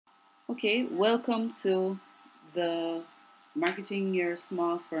Okay, welcome to the Marketing Your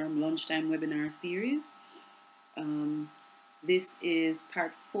Small Firm Lunchtime Webinar Series. Um, this is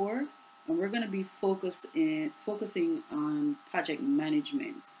part 4, and we're going to be focusing on project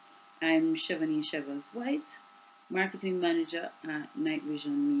management. I'm Chevanie Chevas White, Marketing Manager at Night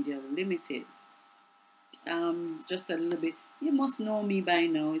Vision Media Limited. Just a little bit, you must know me by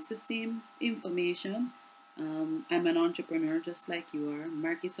now. It's the same information. I'm an entrepreneur just like you are,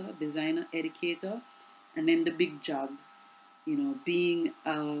 marketer, designer, educator, and then the big jobs, being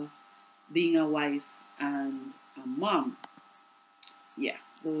a wife and a mom. Yeah,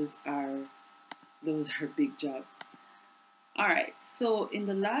 those are big jobs. All right. So in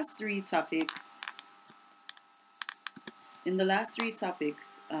the last three topics,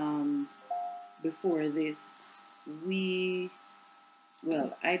 before this, we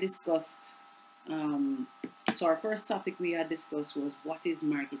I discussed. So our first topic we had discussed was what is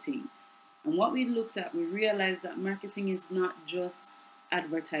marketing. And what we looked at, we realized that marketing is not just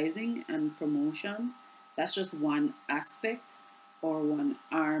advertising and promotions. That's just one aspect or one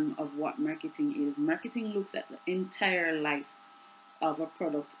arm of what marketing is. Marketing looks at the entire life of a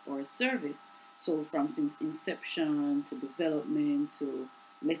product or a service. So from since inception to development to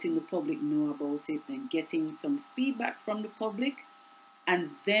letting the public know about it, then getting some feedback from the public,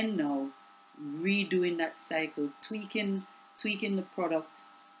 and then now redoing that cycle, tweaking the product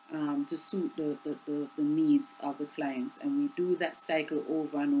to suit the needs of the clients. And we do that cycle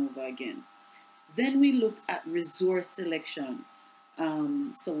over and over again. Then we looked at resource selection.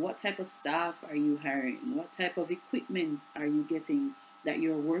 So what type of staff are you hiring? What type of equipment are you getting that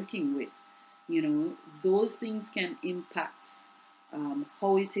you're working with? Those things can impact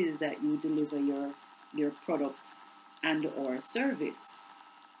how it is that you deliver your product and or service.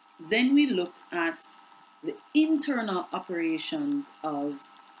 Then we looked at the internal operations of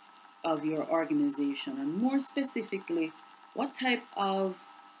your organization, and more specifically, what type of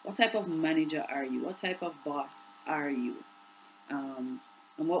manager are you? What type of boss are you? And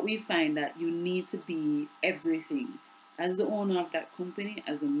what we find that you need to be everything as the owner of that company,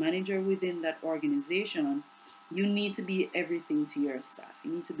 as a manager within that organization. You need to be everything to your staff.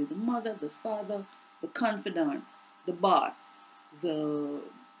 You need to be the mother, the father, the confidant, the boss, the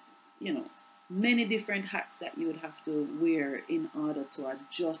many different hats that you would have to wear in order to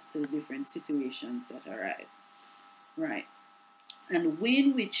adjust to the different situations that arrive. Right. And way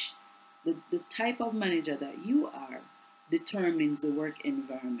in which the type of manager that you are determines the work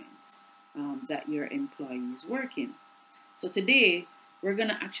environment that your employees work in. So today, we're going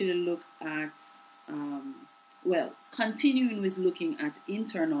to actually look at, continuing with looking at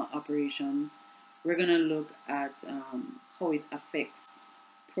internal operations, we're going to look at how it affects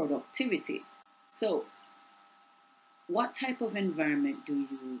productivity. So, what type of environment do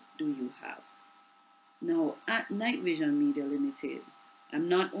you have? Now, at Night Vision Media Limited, I'm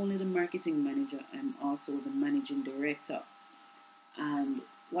not only the marketing manager, I'm also the managing director. And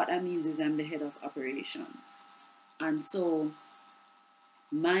what that means is I'm the head of operations. And so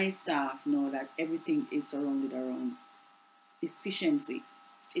my staff know that everything is surrounded around efficiency.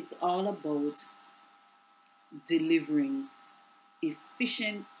 It's all about delivering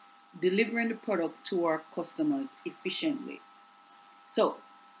the product to our customers efficiently. So,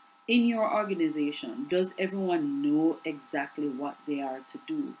 in your organization, does everyone know exactly what they are to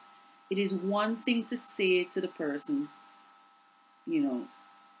do? It is one thing to say to the person,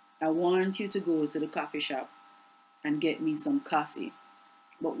 I want you to go to the coffee shop and get me some coffee.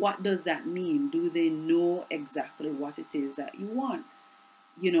 But what does that mean? Do they know exactly what it is that you want?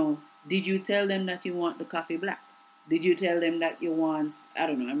 Did you tell them that you want the coffee black? Did you tell them that you want, I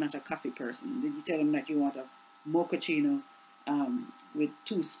don't know, I'm not a coffee person. Did you tell them that you want a mochaccino with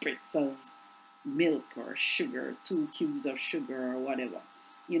 2 spritz of milk or sugar, 2 cubes of sugar or whatever?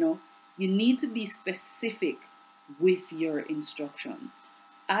 You need to be specific with your instructions.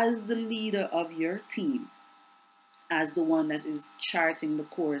 As the leader of your team, as the one that is charting the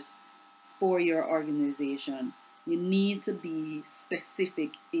course for your organization, you need to be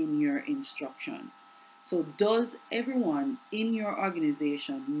specific in your instructions. So does everyone in your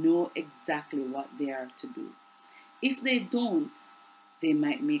organization know exactly what they are to do? If they don't, they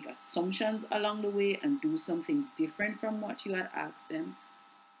might make assumptions along the way and do something different from what you had asked them.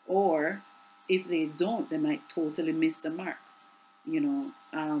 Or if they don't, they might totally miss the mark.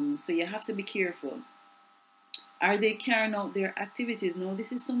 So you have to be careful. Are they carrying out their activities? No,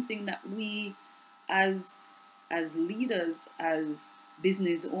 this is something that we as leaders, as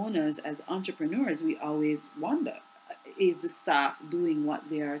business owners, as entrepreneurs, we always wonder, is the staff doing what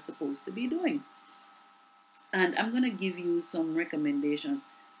they are supposed to be doing? And I'm going to give you some recommendations.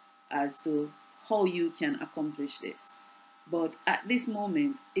 as to how you can accomplish this. But at this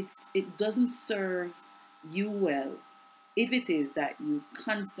moment, it doesn't serve you well if it is that you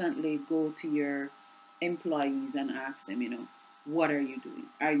constantly go to your employees and ask them, what are you doing?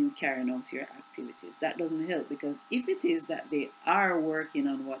 Are you carrying out your activities? That doesn't help, because if it is that they are working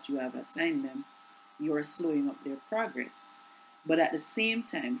on what you have assigned them, you're slowing up their progress. But at the same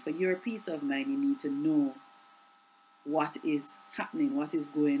time, for your peace of mind, you need to know what is happening, what is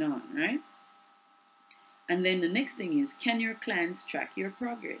going on, right? And then the next thing is, can your clients track your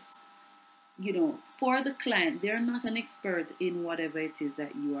progress? For the client, they're not an expert in whatever it is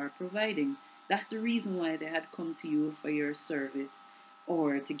that you are providing. That's the reason why they had come to you for your service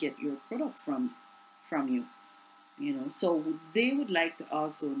or to get your product from you. So they would like to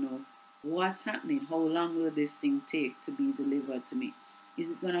also know what's happening. How long will this thing take to be delivered to me?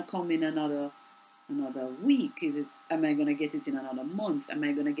 Is it gonna come in another week? Am I gonna get it in another month? Am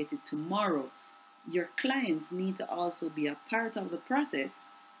I gonna get it tomorrow? Your clients need to also be a part of the process.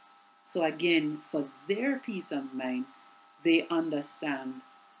 So again, for their peace of mind, they understand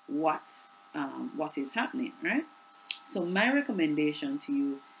what is happening, right? So my recommendation to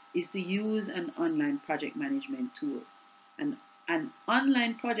you is to use an online project management tool. And an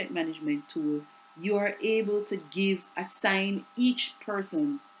online project management tool, you are able to assign each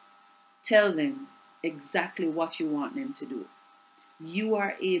person, tell them exactly what you want them to do. You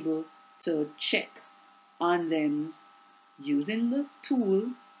are able to check on them using the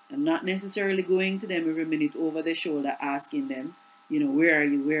tool and not necessarily going to them every minute over their shoulder asking them, where are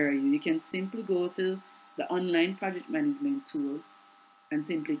you? You can simply go to the online project management tool and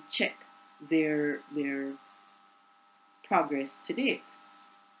simply check their progress to date.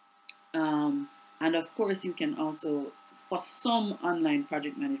 And of course, you can also, for some online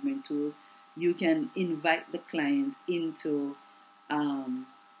project management tools, you can invite the client into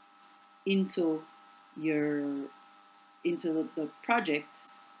the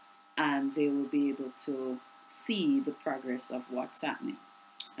project, and they will be able to see the progress of what's happening.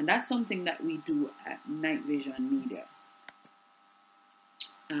 And that's something that we do at Night Vision Media.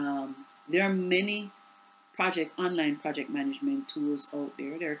 There are many online project management tools out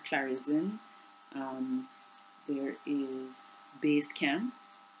there. There are Clarizen, there is Basecamp,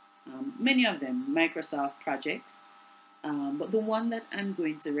 many of them, Microsoft projects. But the one that I'm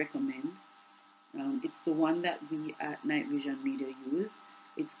going to recommend, it's the one that we at Night Vision Media use.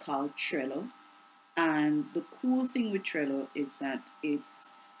 It's called Trello. And the cool thing with Trello is that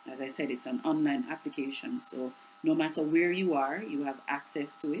it's, as I said, it's an online application. So no matter where you are, you have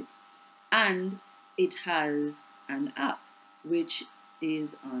access to it. And it has an app, which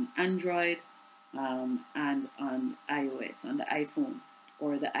is on Android and on iOS, on the iPhone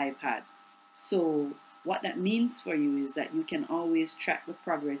or the iPad. So what that means for you is that you can always track the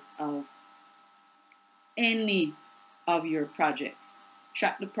progress of any of your projects.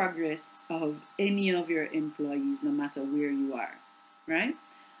 Track the progress of any of your employees, no matter where you are, right?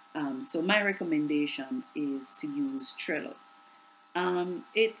 So my recommendation is to use Trello.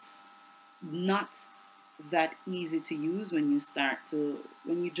 It's not that easy to use when you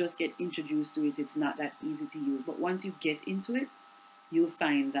just get introduced to it. It's not that easy to use, but once you get into it, you'll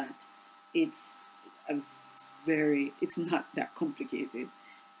find that it's not that complicated.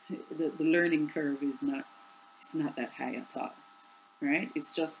 The learning curve is not that high at all, right?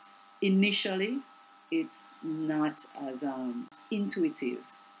 It's just initially it's not as intuitive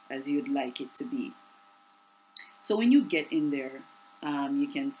as you'd like it to be. So when you get in there, you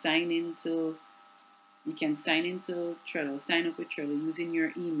can sign into Trello, sign up with Trello using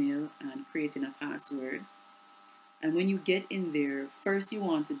your email and creating a password. And when you get in there, first you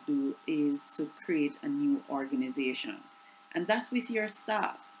want to do is to create a new organization. And that's with your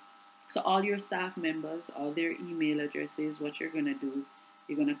staff. So all your staff members, all their email addresses, what you're going to do,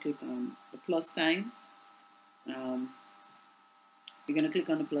 you're going to click on the plus sign. You're going to click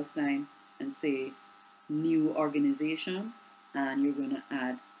on the plus sign and say new organization, and you're going to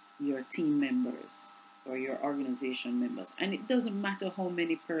add your team members or your organization members. And it doesn't matter how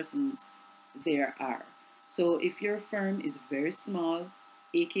many persons there are. So if your firm is very small,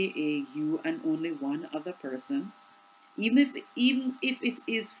 aka you and only one other person, even if it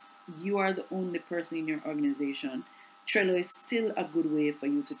is you are the only person in your organization, Trello is still a good way for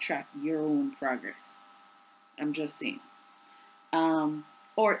you to track your own progress. I'm just saying.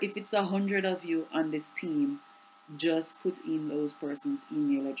 Or if it's 100 of you on this team, just put in those persons'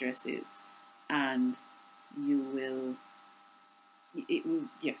 email addresses, and it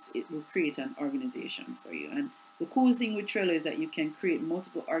will create an organization for you. And the cool thing with Trello is that you can create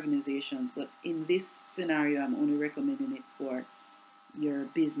multiple organizations, but in this scenario, I'm only recommending it for your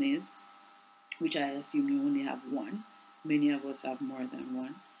business, which I assume you only have one. Many of us have more than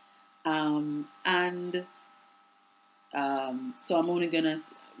one. And so I'm only gonna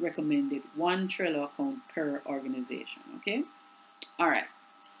recommend it one Trello account per organization. Okay. All right.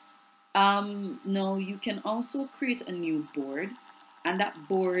 Now you can also create a new board, and that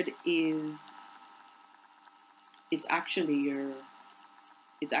board is it's actually your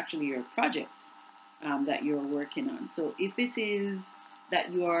project that you're working on. So if it is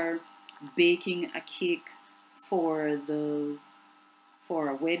that you're baking a cake for a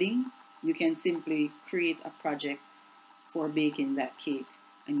wedding, you can simply create a project for baking that cake,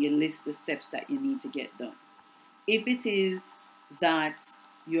 and you list the steps that you need to get done. If it is that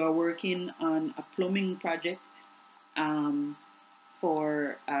you're working on a plumbing project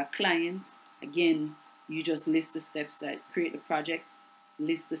for a client, again, you just list the steps that create the project,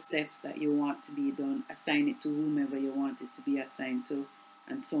 list the steps that you want to be done, assign it to whomever you want it to be assigned to,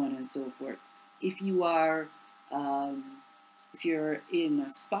 and so on and so forth. If you are, if you're in a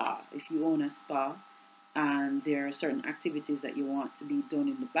spa, if you own a spa, and there are certain activities that you want to be done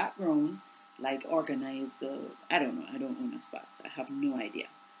in the background, like organize I don't own a spa, so I have no idea.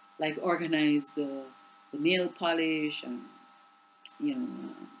 Like organize the nail polish and,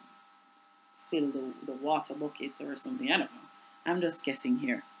 fill the water bucket or something. I don't know. I'm just guessing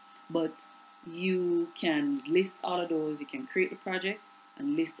here. But you can list all of those. You can create a project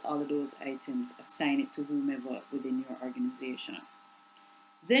and list all of those items, assign it to whomever within your organization.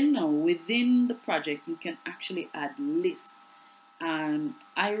 Then now, within the project, you can actually add lists. And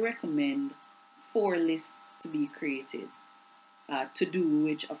I recommend 4 lists to be created. To do,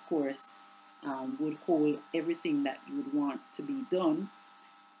 which of course would hold everything that you would want to be done.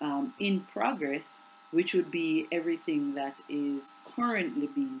 In progress, which would be everything that is currently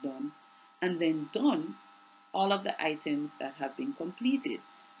being done, and then done, all of the items that have been completed.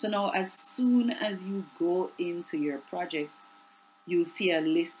 So now as soon as you go into your project, you see a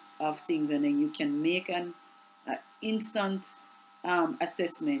list of things, and then you can make an instant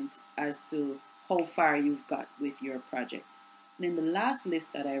assessment as to how far you've got with your project. And then the last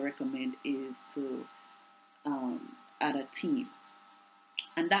list that I recommend is to add a team.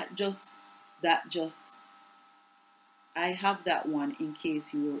 And that just I have that one in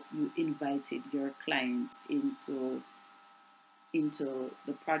case you invited your client into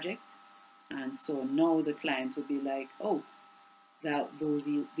the project, and so now the client will be like, oh,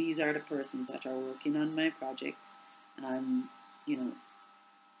 these are the persons that are working on my project, and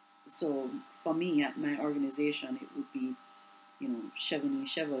so for me at my organization it would be Chevany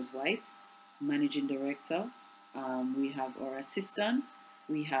Chevers White, managing director. We have our assistant,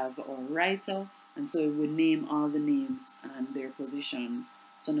 we have our writer, and so it would name all the names and their positions.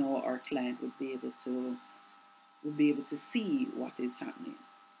 So now our client would be able to see what is happening.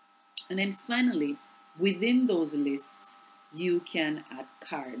 And then finally, within those lists, you can add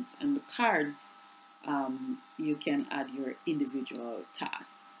cards, and the cards you can add your individual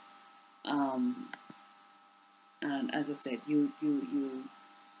tasks. And as I said, you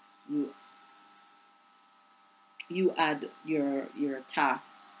add your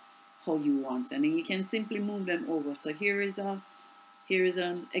tasks how you want, and then you can simply move them over. So here is an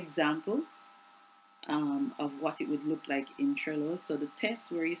example of what it would look like in Trello. So the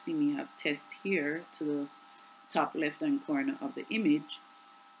test, where you see me have test here to the top left hand corner of the image,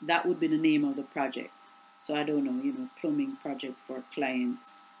 that would be the name of the project. So I don't know, plumbing project for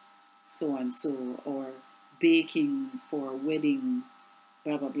clients so and so, or baking for wedding,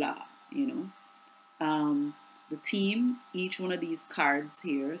 blah blah blah. The team, each one of these cards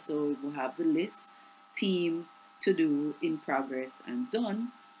here, so we'll have the list, team, to do, in progress, and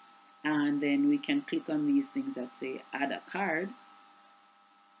done. And then we can click on these things that say add a card,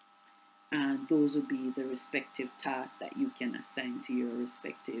 and those will be the respective tasks that you can assign to your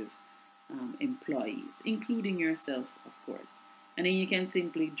respective employees, including yourself, of course. And then you can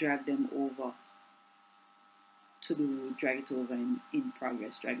simply drag them over to do, drag it over in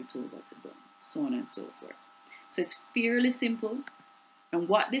progress, drag it over to done, so on and so forth. So it's fairly simple, and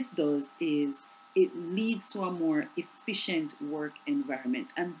what this does is it leads to a more efficient work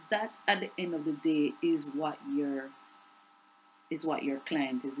environment, and that at the end of the day is what your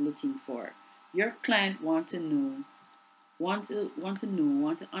client is looking for. Your client want to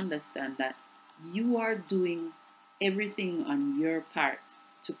understand that you are doing everything on your part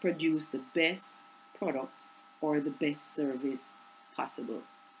to produce the best product or the best service possible,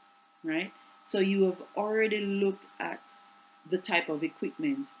 right? So you have already looked at the type of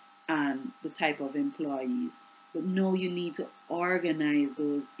equipment and the type of employees, but now you need to organize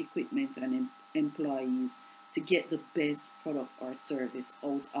those equipment and employees to get the best product or service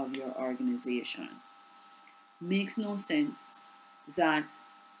out of your organization. Makes no sense that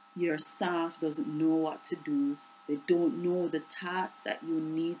your staff doesn't know what to do. They don't know the tasks that you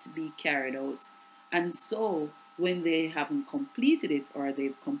need to be carried out. And so when they haven't completed it or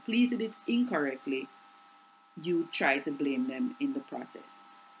they've completed it incorrectly, you try to blame them in the process.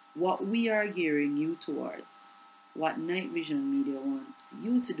 What we are gearing you towards, what Night Vision Media wants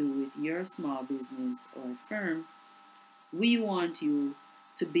you to do with your small business or firm, we want you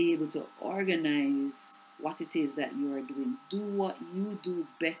to be able to organize what it is that you are doing. Do what you do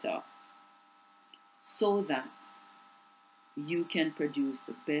better so that you can produce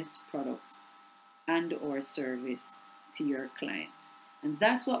the best product and or service to your client. And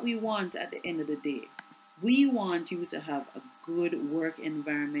that's what we want at the end of the day. We want you to have a good work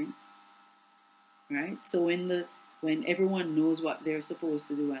environment, right? So when everyone knows what they're supposed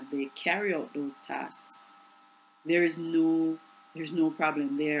to do and they carry out those tasks, there's no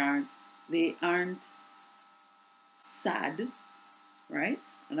problem. They aren't sad, right?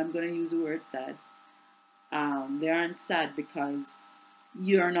 And I'm going to use the word sad. They aren't sad because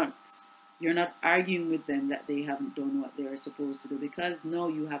you're not arguing with them that they haven't done what they're supposed to do, because no,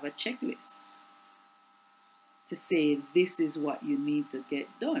 you have a checklist to say this is what you need to get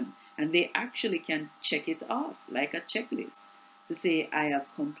done, and they actually can check it off like a checklist to say, I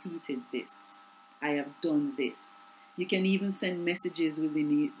have completed this, I have done this. You can even send messages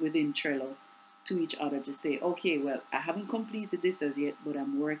within Trello to each other to say, okay, well, I haven't completed this as yet, but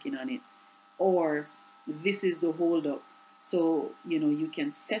I'm working on it, or this is the hold up. So, you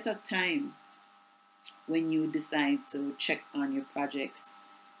can set a time when you decide to check on your projects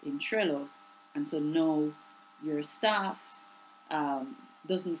in Trello. And so now your staff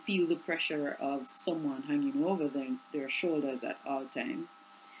doesn't feel the pressure of someone hanging over their shoulders at all time.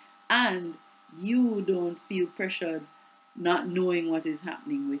 And you don't feel pressured not knowing what is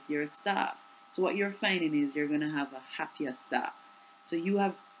happening with your staff. So what you're finding is you're going to have a happier staff. So you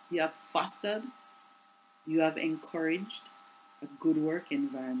have fostered, you have encouraged a good work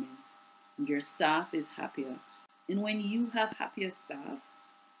environment. Your staff is happier. And when you have happier staff,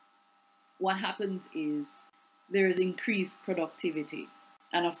 what happens is there is increased productivity.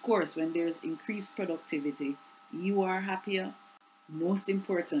 And of course, when there's increased productivity, you are happier. Most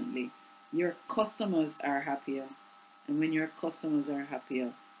importantly, your customers are happier. And when your customers are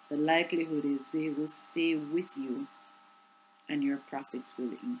happier, the likelihood is they will stay with you and your profits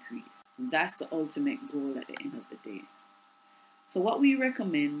will increase. And that's the ultimate goal at the end of the day. So what we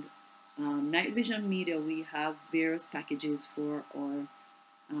recommend, Night Vision Media, we have various packages for our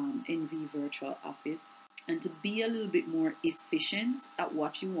NV Virtual Office. And to be a little bit more efficient at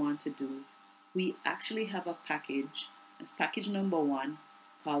what you want to do, we actually have a package. It's package number 1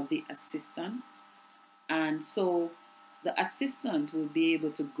 called the Assistant. And so the Assistant will be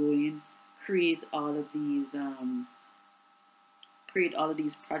able to go in, create all of these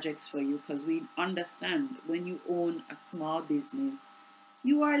projects for you, because we understand when you own a small business,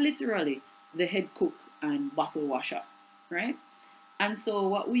 you are literally the head cook and bottle washer, right? And so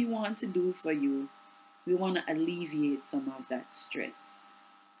what we want to do for you, we want to alleviate some of that stress.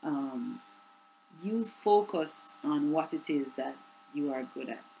 You focus on what it is that you are good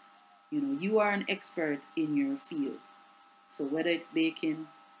at. You are an expert in your field. So whether it's baking,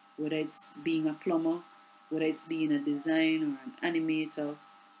 whether it's being a plumber, whether it's being a designer or an animator,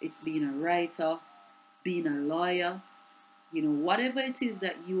 it's being a writer, being a lawyer, whatever it is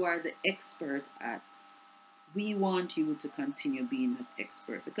that you are the expert at, we want you to continue being an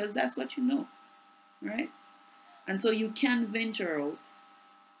expert because that's what you know, right? And so you can venture out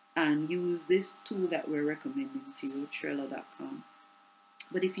and use this tool that we're recommending to you, Trello.com.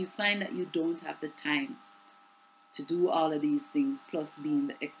 But if you find that you don't have the time to do all of these things, plus being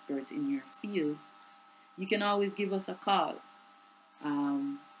the expert in your field, you can always give us a call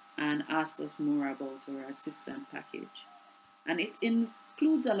and ask us more about our assistant package. And it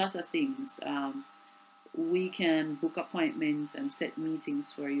includes a lot of things. We can book appointments and set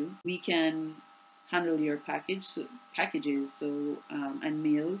meetings for you. We can handle your packages and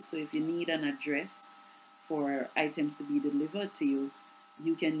mail. So if you need an address for items to be delivered to you,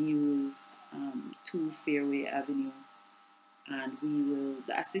 you can use 2 Fairway Avenue, and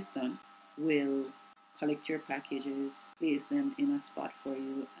the assistant will collect your packages, place them in a spot for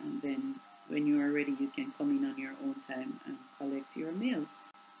you, and then when you are ready, you can come in on your own time and collect your mail.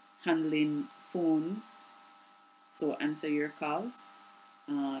 Handling phones, so answer your calls.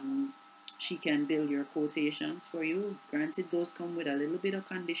 She can build your quotations for you. Granted, those come with a little bit of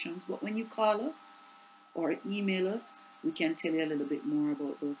conditions, but when you call us or email us, we can tell you a little bit more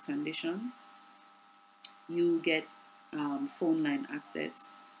about those conditions. you get phone line access,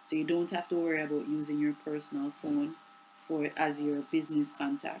 so you don't have to worry about using your personal phone for as your business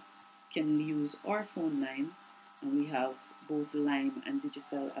contact. You can use our phone lines, and we have both Lime and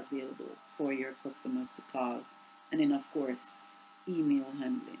Digicel available for your customers to call, and then of course email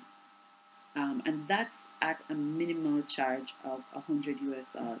handling. And that's at a minimal charge of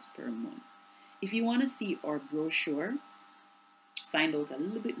 $100 per month. If you want to see our brochure, find out a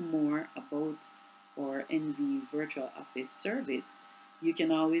little bit more about our NV Virtual Office service, you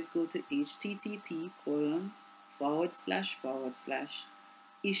can always go to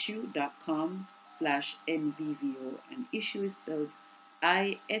http://issue.com/NVVO, and issue is spelled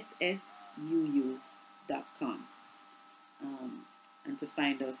ISSUU.com. And to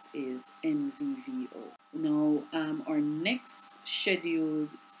find us is NVVO. Now, our next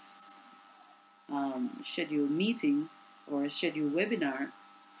scheduled meeting or scheduled webinar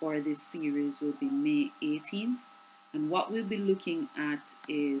for this series will be May 18th. And what we'll be looking at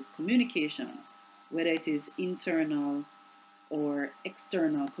is communications, whether it is internal or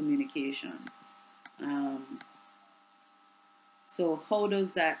external communications. So how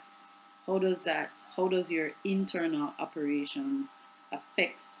does your internal operations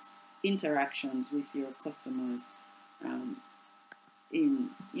affects interactions with your customers?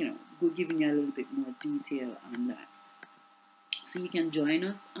 Giving you a little bit more detail on that. So you can join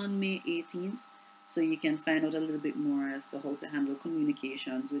us on May 18th, so you can find out a little bit more as to how to handle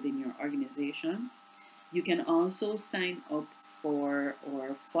communications within your organization. You can also sign up for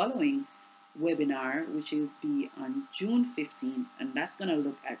our following webinar, which will be on June 15th, and that's going to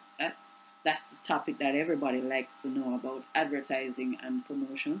look at that's the topic that everybody likes to know about, advertising and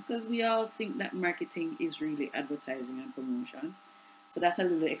promotions, because we all think that marketing is really advertising and promotions. So that's a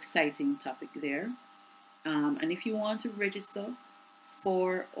little exciting topic there. And if you want to register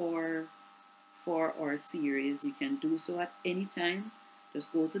for our series, you can do so at any time.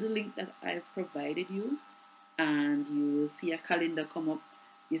 Just go to the link that I've provided you, and you will see a calendar come up.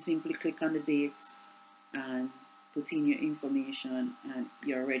 You simply click on the date and put in your information, and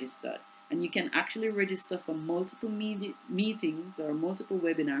you're registered. And you can actually register for multiple meetings or multiple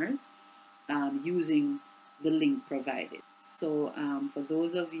webinars using the link provided. So for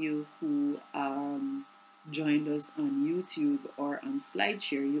those of you who joined us on YouTube or on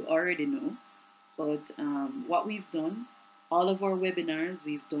SlideShare, you already know. But what we've done, all of our webinars,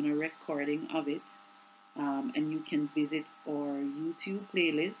 we've done a recording of it. And you can visit our YouTube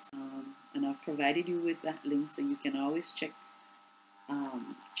playlist. And I've provided you with that link, so you can always check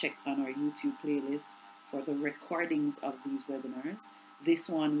on our YouTube playlist for the recordings of these webinars. This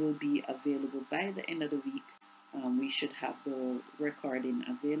one will be available by the end of the week. We should have the recording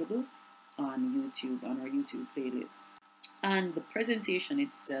available on YouTube, on our YouTube playlist. And the presentation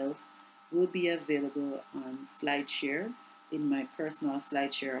itself will be available on SlideShare in my personal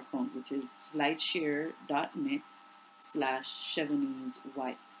SlideShare account, which is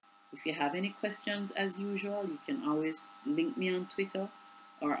slideshare.net/ChevoniseWhite. If you have any questions, as usual, you can always link me on Twitter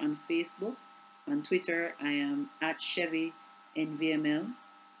or on Facebook. On Twitter, I am at ChevyNVML,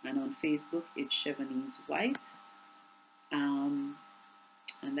 and on Facebook, it's ChevoniseWhite. And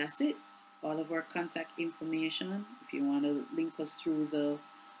that's it. All of our contact information. If you want to link us through the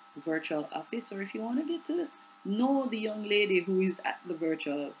virtual office, or if you want to get to know the young lady who is at the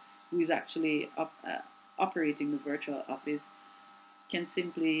virtual, who is actually operating the virtual office, can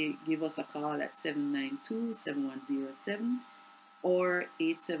simply give us a call at 792-7107 or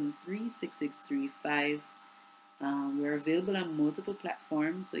 873-6635. We're available on multiple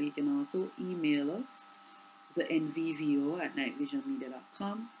platforms, so you can also email us, the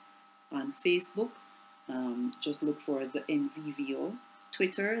nvvo@nightvisionmedia.com. On Facebook, just look for the NVVO.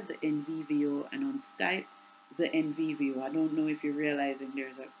 Twitter, the NVVO, and on Skype, the NVVO. I don't know if you're realizing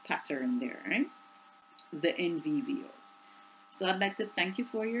there's a pattern there, right? The NVVO. So I'd like to thank you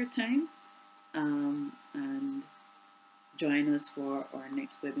for your time, and join us for our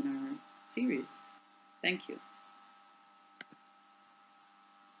next webinar series. Thank you.